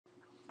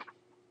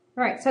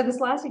All right, so this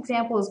last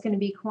example is going to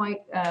be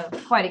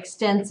quite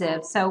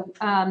extensive. So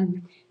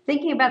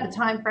thinking about the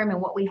time frame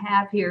and what we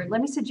have here,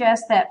 let me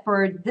suggest that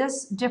for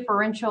this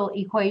differential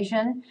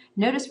equation,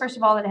 notice first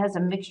of all that it has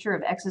a mixture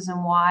of x's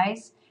and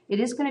y's.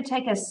 It is going to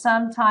take us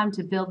some time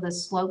to build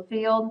this slope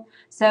field.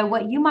 So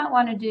what you might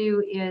want to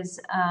do is,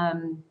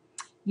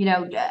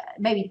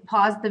 maybe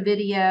pause the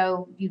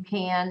video, you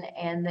can,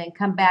 and then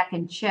come back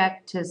and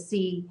check to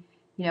see,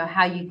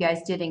 how you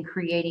guys did in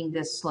creating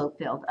this slope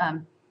field.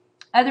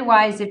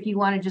 Otherwise, if you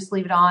want to just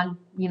leave it on,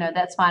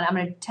 that's fine. I'm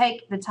going to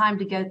take the time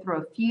to go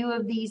through a few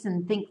of these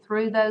and think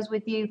through those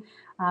with you.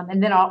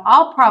 And then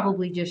I'll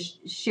probably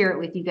just share it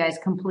with you guys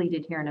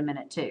completed here in a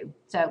minute too.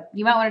 So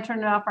you might want to turn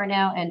it off right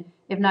now. And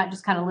if not,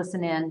 just kind of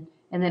listen in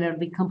and then it'll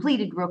be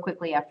completed real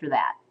quickly after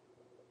that.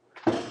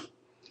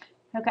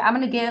 Okay, I'm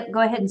going to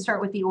go ahead and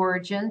start with the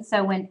origin.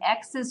 So when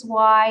x is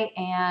y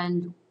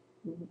and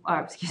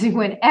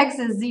when x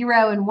is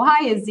 0 and y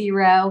is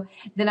 0,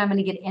 then I'm going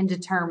to get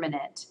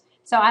indeterminate.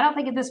 So I don't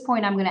think at this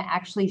point I'm going to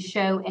actually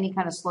show any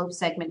kind of slope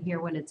segment here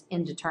when it's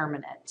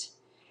indeterminate.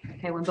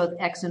 Okay, when both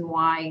x and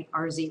y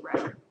are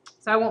 0.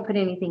 So I won't put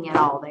anything at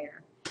all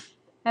there.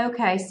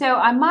 Okay, so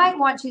I might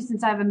want to,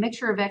 since I have a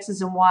mixture of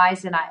x's and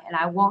y's and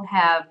I won't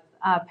have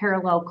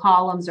parallel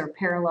columns or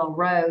parallel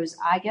rows,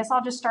 I guess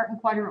I'll just start in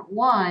quadrant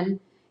 1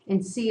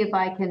 and see if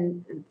I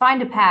can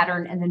find a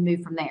pattern and then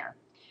move from there.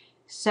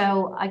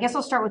 So I guess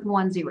I'll start with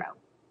 1, 0.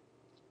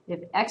 If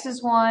x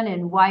is 1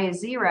 and y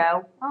is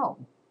 0, oh,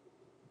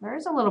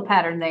 there's a little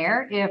pattern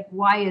there. If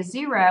y is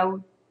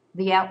 0,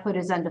 the output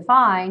is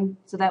undefined,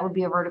 so that would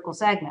be a vertical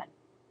segment.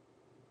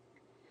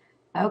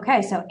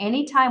 Okay, so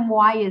anytime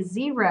y is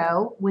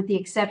 0, with the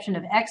exception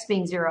of x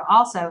being 0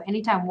 also,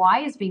 anytime y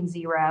is being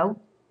 0,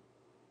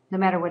 no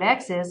matter what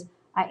x is,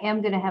 I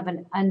am going to have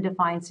an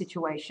undefined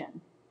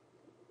situation.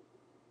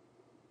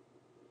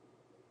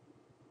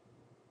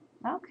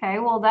 Okay,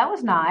 well that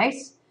was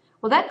nice.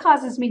 Well, that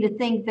causes me to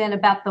think then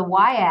about the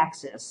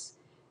y-axis.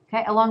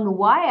 Okay, along the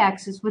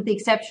y-axis, with the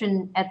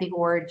exception at the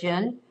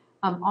origin,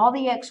 all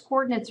the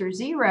x-coordinates are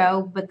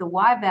 0, but the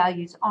y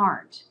values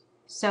aren't.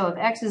 So if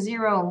x is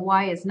 0 and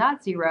y is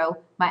not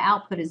 0, my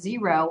output is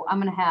 0,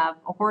 I'm going to have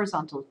a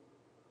horizontal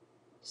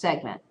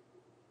segment.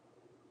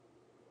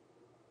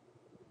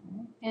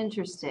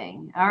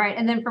 Interesting. All right,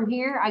 and then from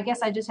here, I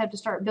guess I just have to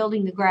start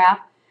building the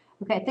graph.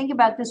 Okay, think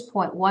about this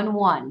point, 1,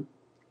 1.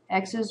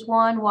 X is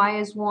 1, y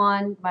is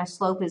 1, my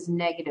slope is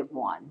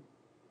 -1.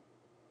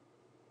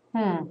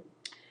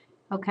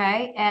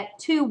 Okay, at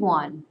 2,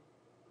 1.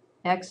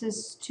 X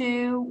is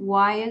 2,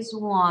 y is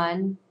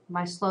 1,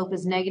 my slope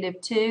is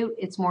 -2.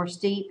 It's more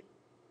steep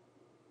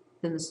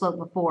than the slope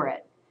before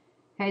it.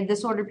 Okay,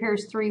 this ordered pair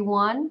is 3,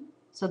 1,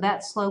 so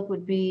that slope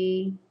would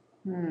be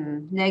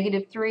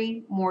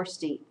 -3, more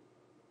steep.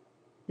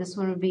 This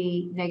one would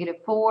be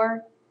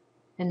 -4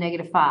 and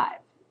 -5.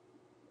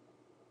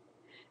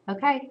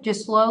 Okay,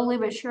 just slowly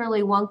but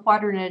surely, one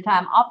quadrant at a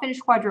time. I'll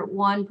finish quadrant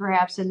 1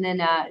 perhaps, and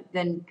then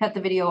cut the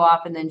video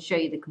off and then show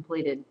you the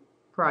completed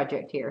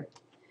project here.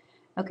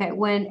 Okay,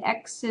 when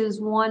x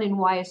is 1 and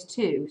y is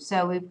 2,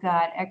 so we've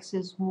got x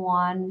is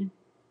 1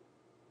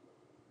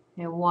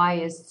 and y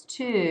is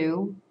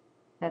 2.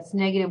 That's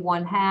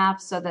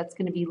 -1/2, so that's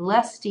going to be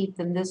less steep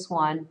than this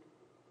one,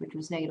 which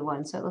was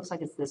 -1. So it looks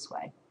like it's this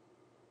way.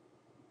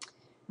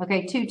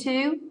 Okay, 2,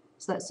 2,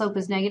 so that slope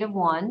is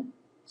 -1.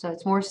 So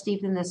it's more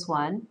steep than this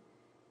one.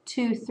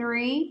 2,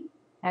 3,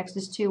 x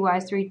is 2, y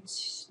is 3,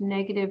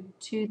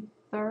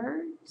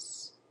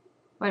 -2/3.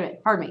 Wait a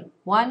minute, pardon me.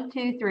 1,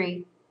 2,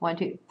 3, 1,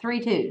 2,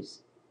 3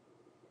 2's.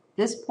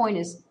 This point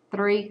is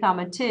 3,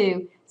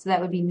 2, so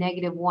that would be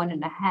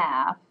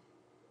 -1.5.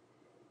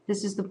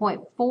 This is the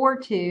point 4,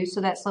 2,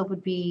 so that slope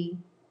would be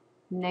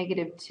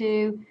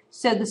 -2.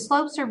 So the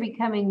slopes are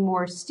becoming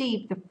more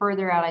steep the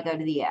further out I go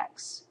to the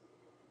x.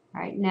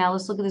 All right, now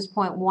let's look at this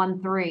point 1,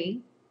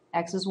 3.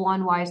 X is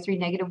 1, y is 3,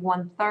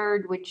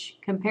 -1/3, which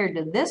compared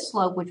to this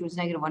slope, which was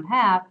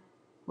 -1/2,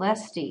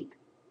 less steep.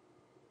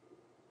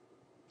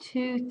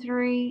 2,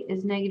 3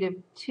 is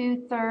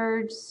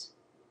 -2/3,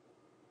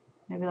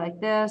 maybe like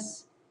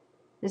this.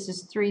 This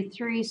is 3,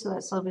 3, so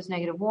that slope is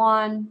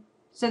 -1.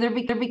 So they're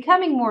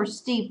becoming more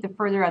steep the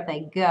further out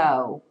they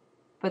go,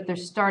 but they're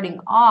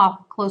starting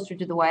off closer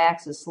to the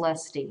y-axis,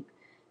 less steep.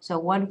 So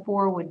 1,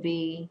 4 would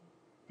be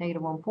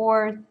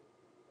 -1/4.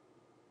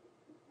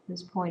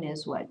 This point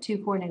is what? 2,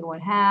 4,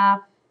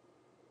 -1/2,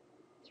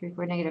 3,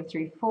 4,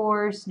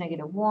 -3/4,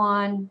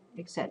 -1,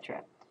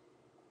 etc.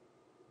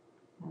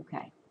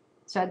 Okay.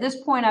 So at this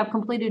point, I've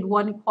completed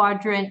one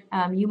quadrant.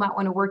 You might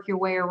want to work your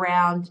way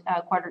around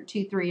quadrant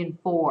 2, 3, and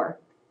 4.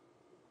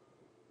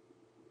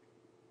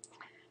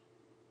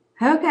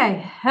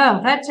 Okay. Oh,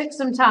 that took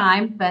some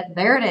time, but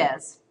there it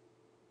is.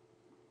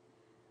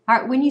 All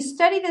right, when you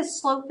study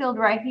this slope field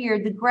right here,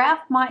 the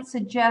graph might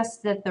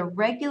suggest that the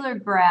regular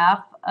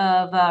graph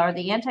of, or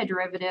the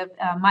antiderivative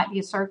might be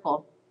a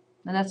circle,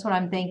 and that's what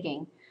I'm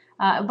thinking.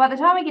 By the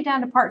time we get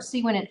down to part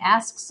C, when it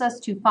asks us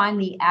to find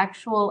the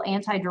actual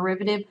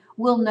antiderivative,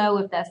 we'll know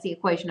if that's the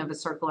equation of a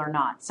circle or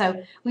not.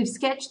 So we've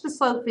sketched the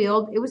slope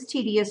field. It was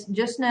tedious.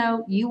 Just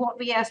know you won't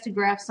be asked to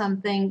graph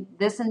something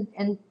this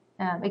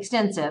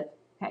extensive.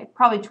 Okay,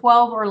 probably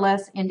 12 or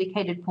less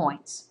indicated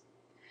points.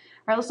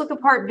 All right, let's look at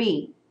part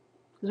B,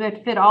 because we have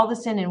to fit all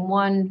this in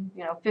one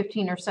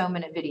 15 or so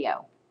minute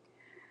video.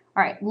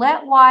 All right,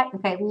 let y,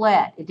 okay,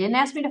 let. It didn't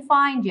ask me to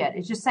find yet.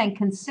 It's just saying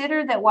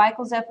consider that y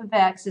equals f of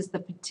x is the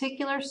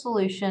particular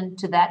solution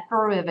to that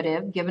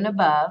derivative given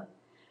above,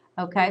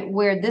 okay,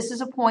 where this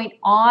is a point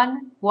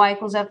on y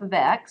equals f of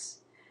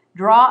x.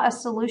 Draw a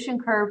solution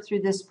curve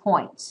through this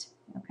point,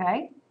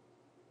 okay?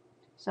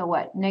 So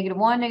what?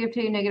 -1,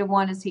 -2,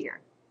 -1 is here.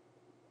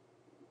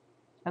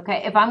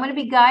 Okay, if I'm going to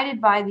be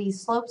guided by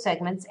these slope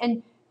segments,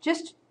 and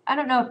just, I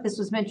don't know if this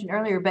was mentioned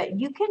earlier, but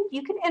you can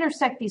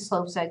intersect these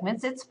slope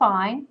segments. It's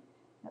fine.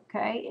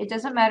 Okay, it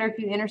doesn't matter if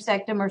you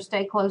intersect them or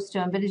stay close to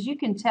them, but as you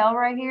can tell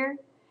right here,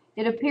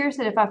 it appears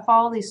that if I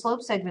follow these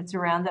slope segments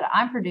around, that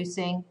I'm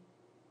producing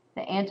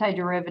the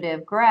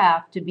antiderivative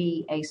graph to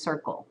be a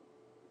circle.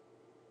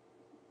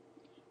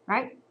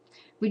 Right?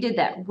 We did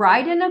that.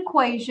 Write an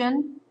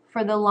equation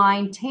for the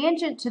line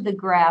tangent to the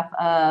graph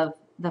of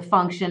the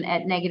function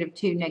at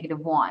 -2,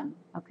 -1.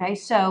 Okay,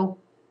 so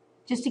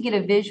just to get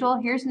a visual,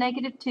 here's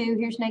 -2,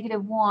 here's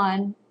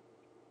 -1.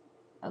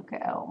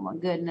 Okay, oh my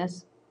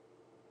goodness.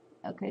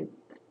 Okay,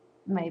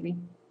 maybe,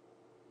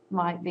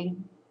 might be.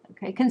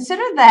 Okay,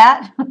 consider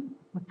that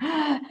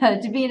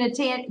to be a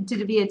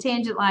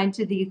tangent line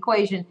to the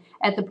equation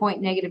at the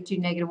point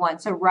 -2, -1.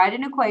 So write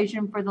an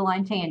equation for the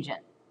line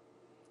tangent.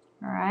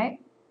 All right,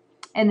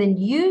 and then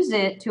use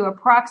it to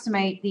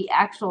approximate the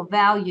actual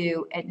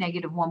value at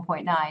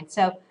 -1.9.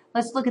 So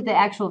let's look at the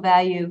actual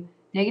value.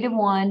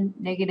 -1,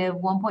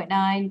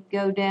 -1.9,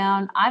 go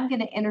down. I'm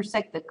going to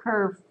intersect the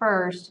curve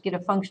first to get a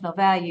functional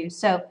value.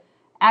 So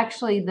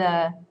actually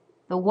the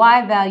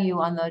y value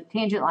on the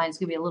tangent line is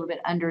going to be a little bit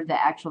under the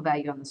actual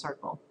value on the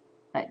circle.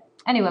 But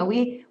anyway,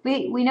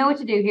 we know what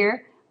to do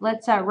here.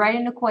 Let's write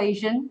an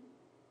equation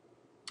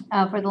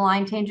for the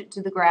line tangent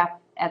to the graph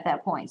at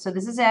that point. So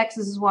this is x,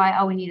 this is y,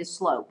 all we need is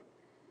slope.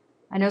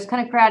 I know it's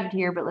kind of crowded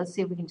here, but let's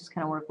see if we can just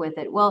kind of work with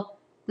it. Well,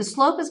 the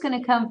slope is going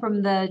to come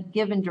from the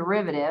given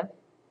derivative,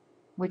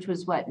 which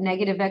was what,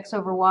 -x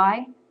over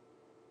y?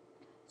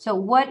 So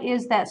what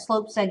is that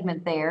slope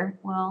segment there?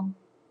 Well,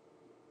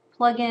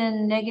 plug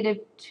in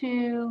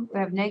 -2, we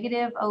have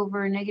negative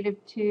over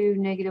 -2,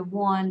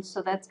 -1,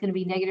 so that's going to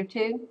be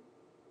 -2.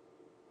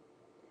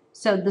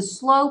 So the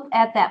slope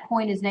at that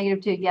point is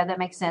 -2. Yeah, that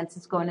makes sense.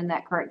 It's going in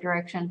that correct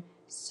direction.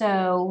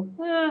 So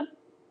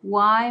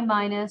y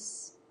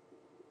minus,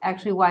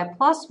 actually y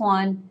plus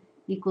 1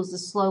 equals the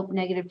slope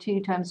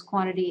 -2 times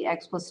quantity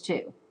x plus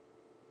 2.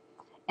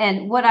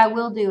 And what I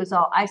will do is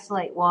I'll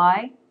isolate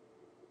y.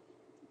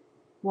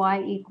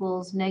 Y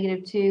equals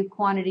 -2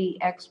 quantity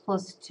x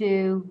plus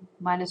 2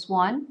 minus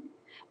 1.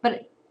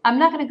 But I'm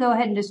not going to go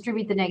ahead and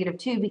distribute the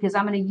 -2 because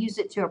I'm going to use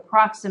it to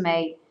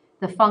approximate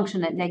the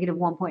function at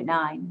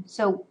 -1.9.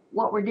 So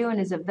what we're doing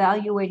is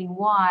evaluating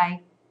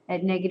y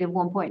at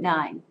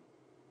 -1.9.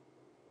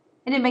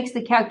 And it makes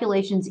the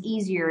calculations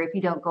easier if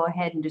you don't go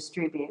ahead and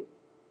distribute.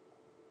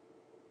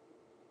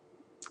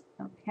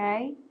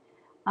 Okay.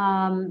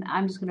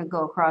 I'm just going to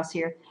go across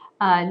here.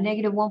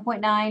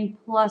 -1.9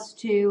 plus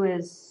 2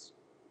 is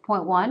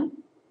 0.1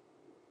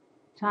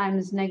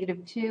 times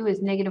 -2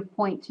 is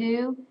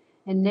 -0.2,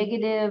 and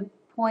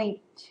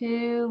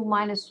 -0.2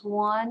 minus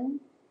 1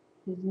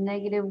 is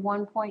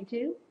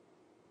 -1.2.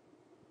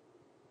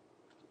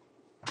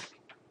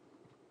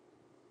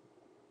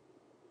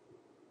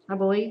 I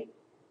believe.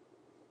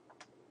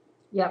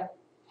 Yep.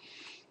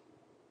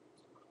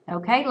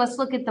 Okay, let's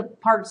look at the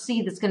part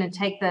C that's going to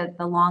take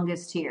the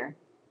longest here.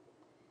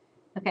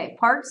 Okay,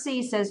 part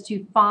C says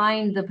to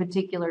find the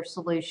particular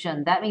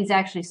solution. That means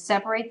actually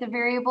separate the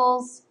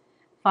variables,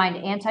 find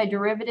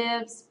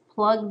antiderivatives,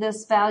 plug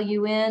this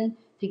value in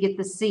to get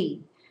the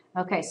C.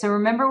 Okay, so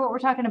remember what we're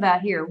talking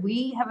about here.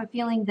 We have a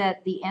feeling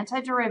that the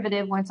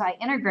antiderivative, once I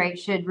integrate,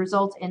 should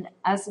result in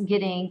us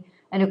getting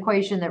an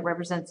equation that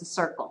represents a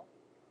circle.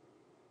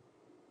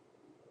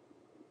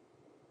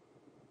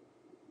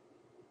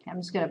 I'm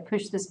just going to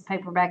push this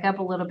paper back up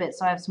a little bit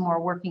so I have some more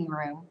working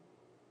room.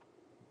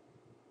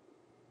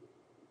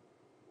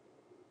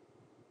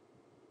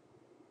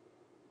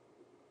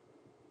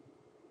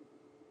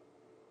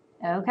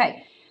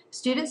 Okay,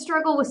 students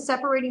struggle with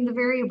separating the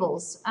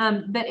variables,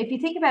 but if you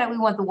think about it, we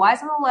want the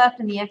y's on the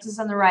left and the x's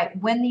on the right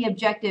when the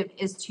objective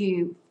is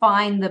to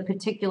find the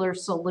particular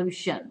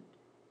solution.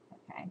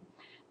 Okay,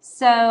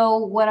 so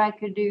what I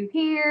could do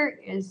here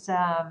is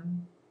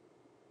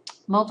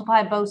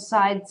multiply both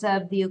sides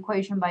of the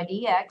equation by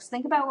dx.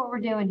 Think about what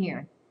we're doing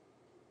here.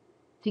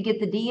 To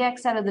get the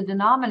dx out of the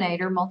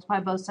denominator,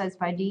 multiply both sides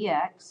by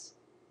dx.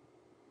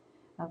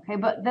 Okay,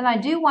 but then I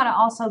do want to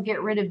also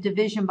get rid of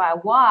division by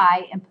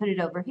y and put it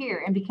over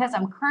here. And because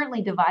I'm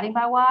currently dividing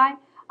by y,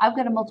 I've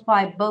got to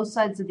multiply both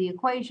sides of the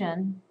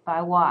equation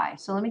by y.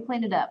 So let me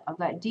clean it up. I've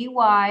got dy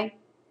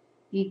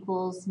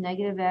equals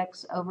negative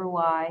x over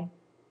y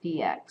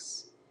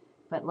dx.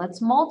 But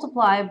let's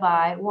multiply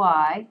by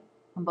y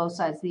on both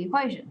sides of the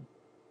equation.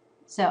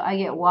 So I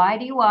get y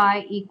dy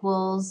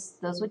equals,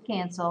 those would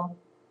cancel,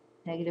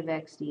 negative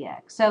x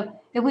dx. So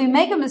if we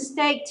make a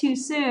mistake too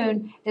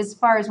soon as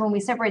far as when we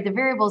separate the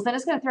variables, then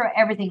it's going to throw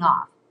everything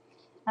off.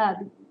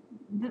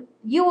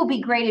 You will be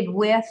graded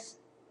with,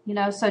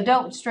 so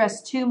don't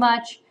stress too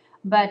much,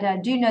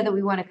 but do know that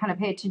we want to kind of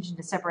pay attention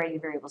to separating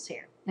the variables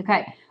here.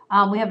 Okay,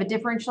 we have a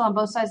differential on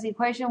both sides of the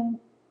equation.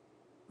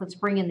 Let's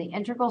bring in the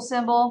integral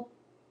symbol.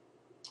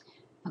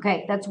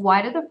 Okay, that's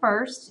y to the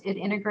first. It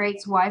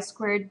integrates y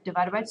squared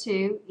divided by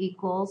 2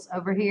 equals,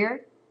 over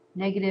here,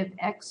 negative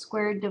x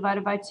squared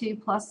divided by 2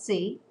 plus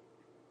c.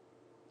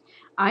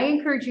 I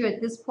encourage you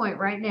at this point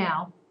right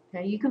now,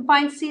 okay, you can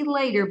find c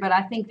later, but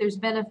I think there's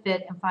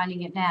benefit in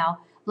finding it now.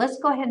 Let's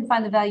go ahead and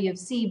find the value of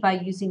c by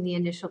using the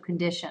initial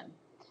condition.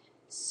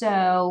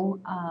 So,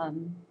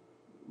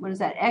 what is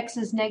that? X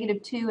is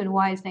negative 2 and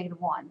y is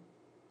negative 1.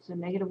 So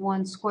negative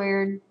 1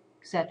 squared,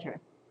 etc.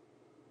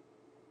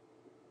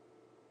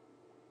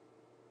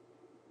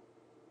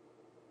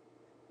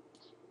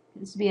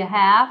 This would be a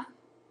half.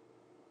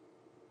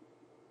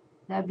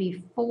 That would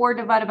be 4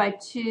 divided by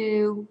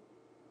 2.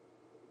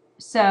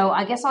 So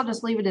I guess I'll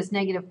just leave it as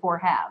negative 4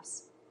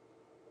 halves.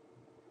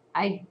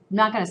 I'm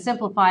not going to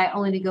simplify it,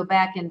 only to go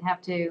back and have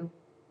to,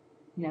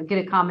 get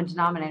a common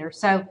denominator.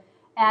 So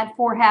add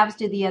 4 halves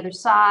to the other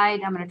side.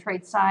 I'm going to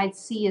trade sides.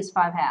 C is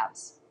 5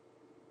 halves.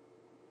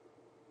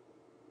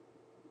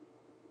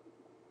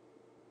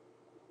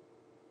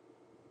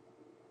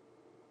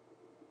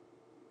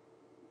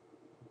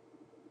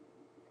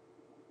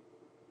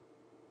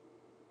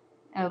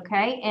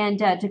 Okay, and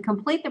to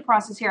complete the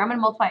process here, I'm going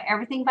to multiply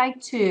everything by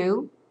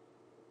 2.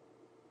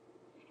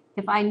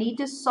 If I need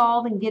to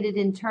solve and get it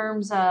in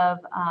terms of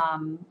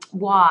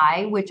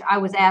y, which I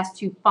was asked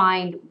to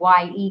find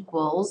y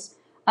equals,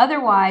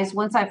 otherwise,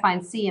 once I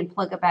find c and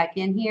plug it back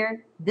in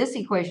here, this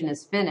equation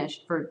is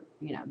finished for,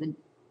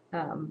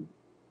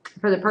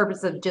 for the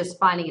purpose of just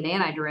finding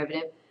an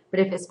antiderivative. But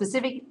if it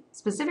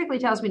specifically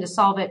tells me to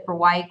solve it for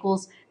y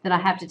equals, then I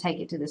have to take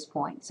it to this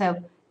point.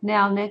 So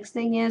now next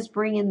thing is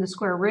bring in the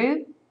square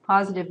root,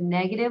 positive,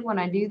 negative when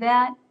I do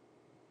that.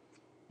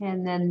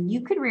 And then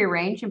you could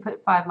rearrange and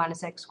put 5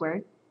 minus x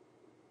squared.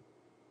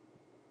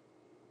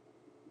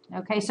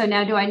 Okay, so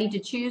now do I need to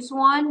choose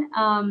one?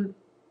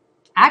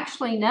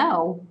 Actually,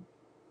 no.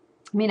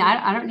 I mean,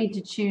 I don't need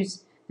to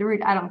choose the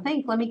root, I don't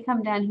think. Let me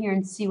come down here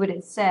and see what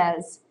it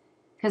says,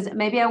 because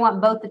maybe I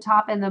want both the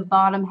top and the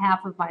bottom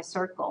half of my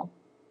circle.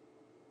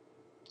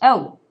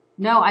 Oh,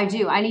 no, I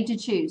do. I need to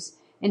choose,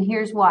 and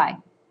here's why.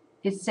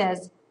 It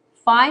says,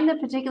 find the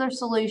particular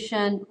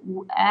solution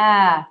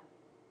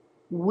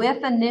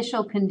with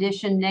initial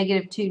condition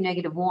negative 2,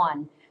 negative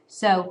 1.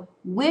 So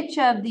which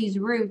of these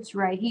roots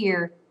right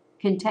here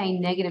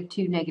contain negative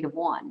 2, negative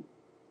 1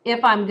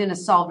 if I'm going to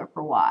solve it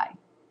for y?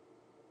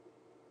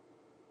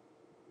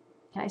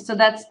 Okay, so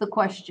that's the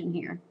question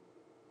here.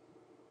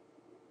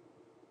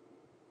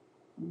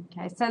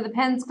 Okay, so the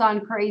pen's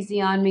gone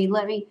crazy on me.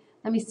 Let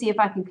me see if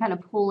I can kind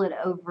of pull it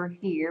over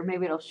here.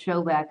 Maybe it'll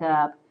show back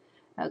up.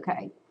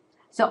 Okay.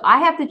 So I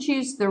have to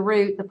choose the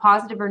root, the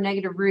positive or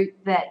negative root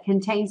that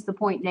contains the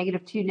point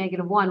negative 2,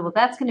 negative 1. Well,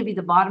 that's going to be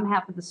the bottom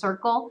half of the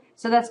circle,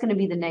 so that's going to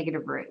be the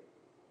negative root.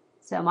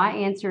 So my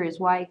answer is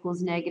y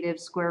equals negative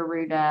square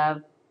root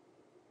of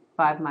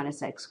 5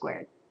 minus x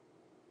squared.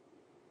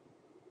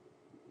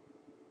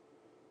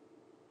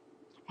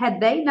 Had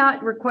they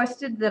not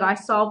requested that I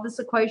solve this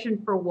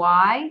equation for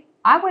y,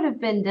 I would have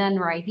been done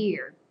right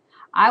here.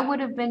 I would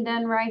have been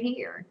done right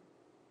here.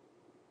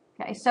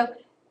 Okay, so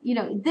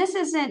this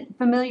isn't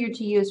familiar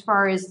to you as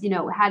far as,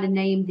 how to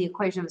name the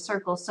equation of a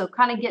circle. So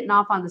kind of getting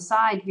off on the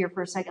side here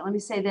for a second, let me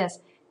say this.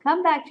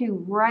 Come back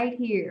to right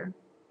here.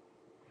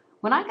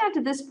 When I got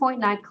to this point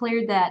and I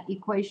cleared that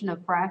equation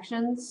of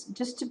fractions,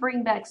 just to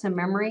bring back some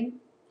memory,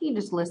 you can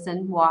just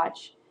listen,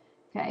 watch.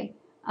 Okay,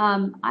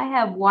 I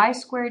have y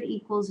squared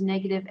equals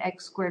negative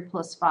x squared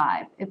plus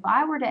 5. If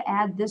I were to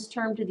add this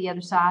term to the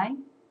other side,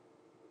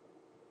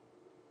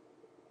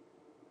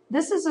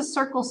 this is a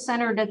circle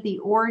centered at the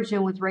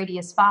origin with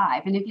radius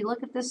 5. And if you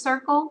look at this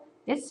circle,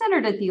 it's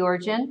centered at the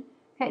origin.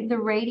 Okay, the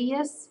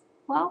radius,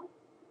 well,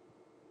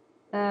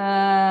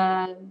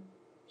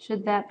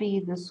 should that be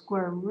the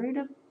square root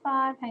of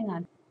 5? Hang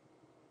on.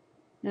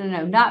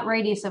 No, not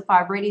radius of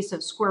 5, radius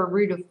of square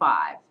root of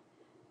 5.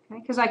 Okay,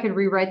 because I could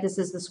rewrite this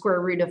as the square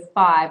root of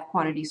 5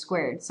 quantity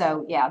squared.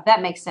 So yeah,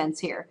 that makes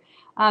sense here.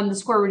 The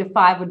square root of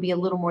 5 would be a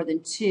little more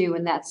than 2,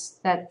 and that's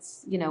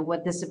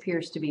what this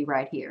appears to be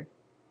right here.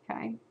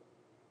 Okay.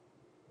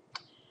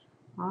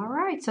 All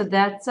right, so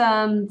that's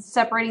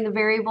separating the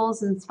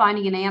variables and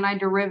finding an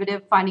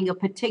antiderivative, finding a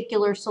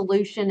particular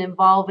solution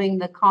involving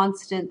the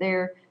constant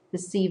there, the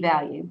c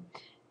value.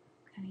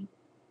 Okay.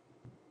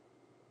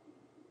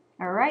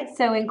 All right,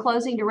 so in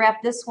closing, to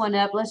wrap this one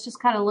up, let's just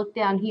kind of look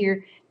down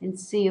here and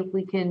see if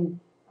we can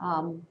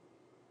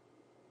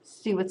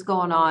see what's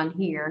going on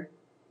here.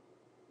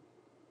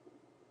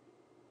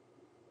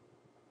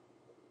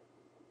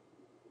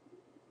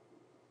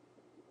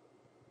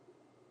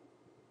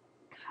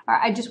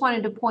 I just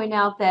wanted to point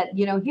out that,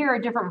 you know, here are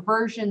different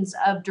versions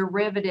of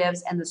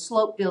derivatives and the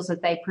slope fields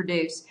that they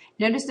produce.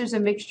 Notice there's a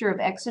mixture of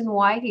x and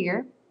y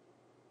here.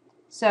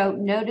 So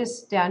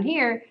notice down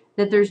here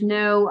that there's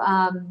no,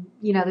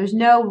 you know, there's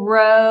no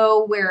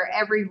row where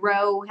every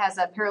row has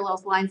a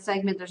parallel line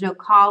segment. There's no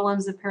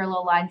columns of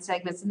parallel line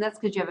segments, and that's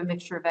because you have a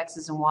mixture of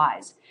x's and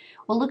y's.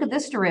 Well, look at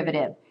this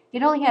derivative.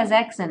 It only has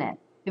x in it.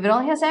 If it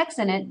only has x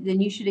in it, then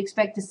you should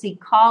expect to see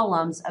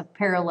columns of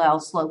parallel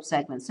slope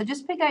segments. So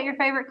just pick out your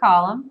favorite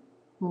column.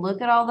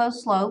 Look at all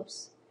those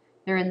slopes.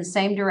 They're in the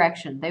same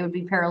direction. They would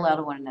be parallel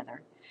to one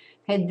another.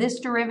 Okay, this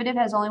derivative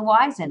has only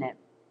y's in it.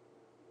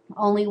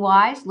 Only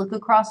y's. Look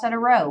across at a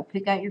row.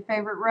 Pick out your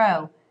favorite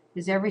row.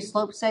 Is every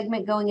slope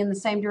segment going in the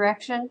same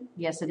direction?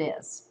 Yes, it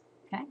is.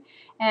 Okay,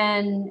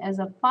 and as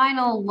a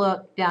final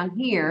look down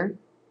here,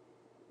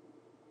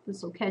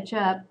 this will catch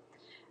up.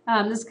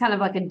 This is kind of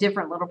like a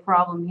different little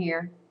problem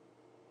here.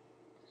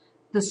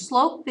 The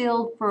slope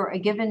field for a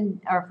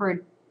given, or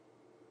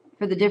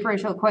for the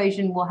differential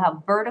equation will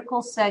have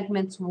vertical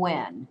segments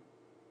when?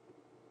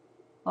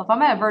 Well, if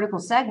I'm at vertical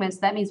segments,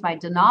 that means my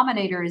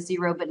denominator is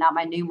 0, but not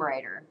my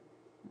numerator.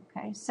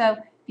 Okay, so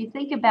if you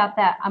think about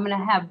that, I'm going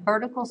to have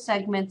vertical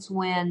segments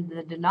when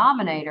the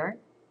denominator,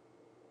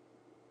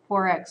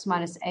 4x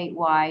minus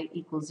 8y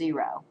equals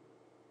 0.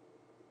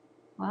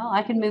 Well,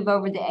 I can move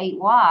over the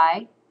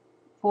 8y.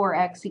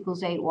 4x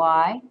equals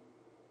 8y.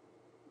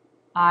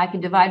 I can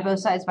divide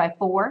both sides by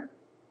 4.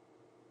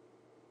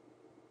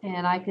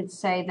 And I could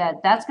say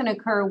that that's going to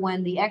occur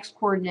when the x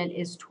coordinate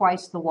is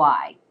twice the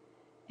y.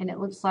 And it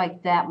looks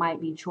like that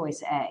might be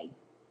choice A.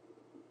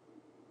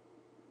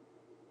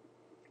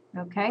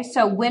 Okay,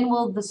 so when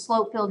will the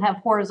slope field have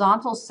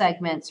horizontal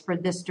segments for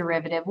this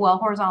derivative? Well,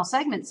 horizontal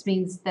segments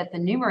means that the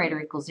numerator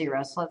equals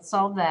 0. So let's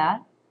solve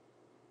that.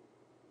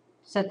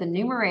 Set the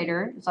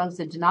numerator, as long as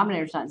the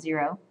denominator is not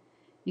 0,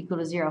 equal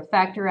to 0.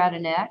 Factor out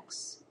an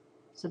x.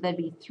 So that'd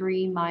be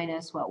 3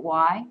 minus what,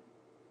 y?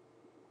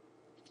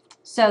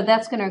 So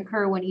that's going to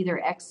occur when either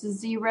x is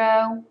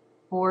 0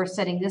 or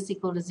setting this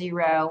equal to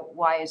 0,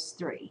 y is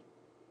 3.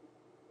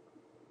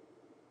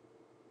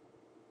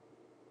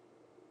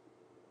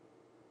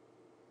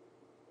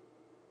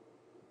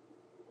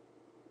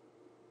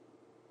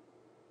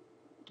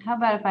 How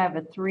about if I have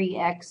a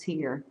 3x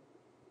here?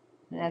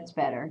 That's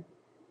better.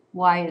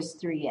 Y is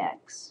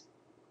 3x.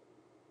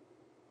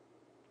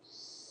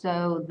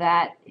 So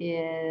that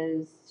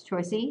is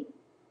choice E.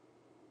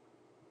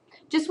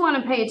 Just want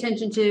to pay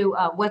attention to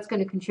what's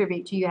going to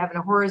contribute to you having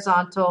a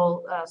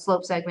horizontal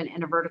slope segment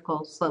and a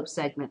vertical slope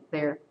segment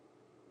there.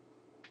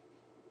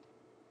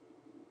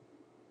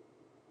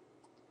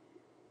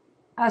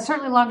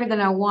 Certainly longer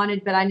than I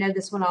wanted, but I know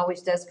this one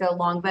always does go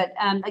long. But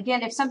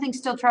again, if something's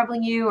still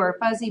troubling you or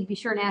fuzzy, be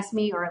sure and ask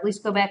me, or at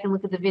least go back and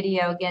look at the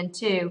video again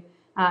too,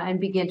 and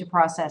begin to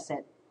process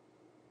it.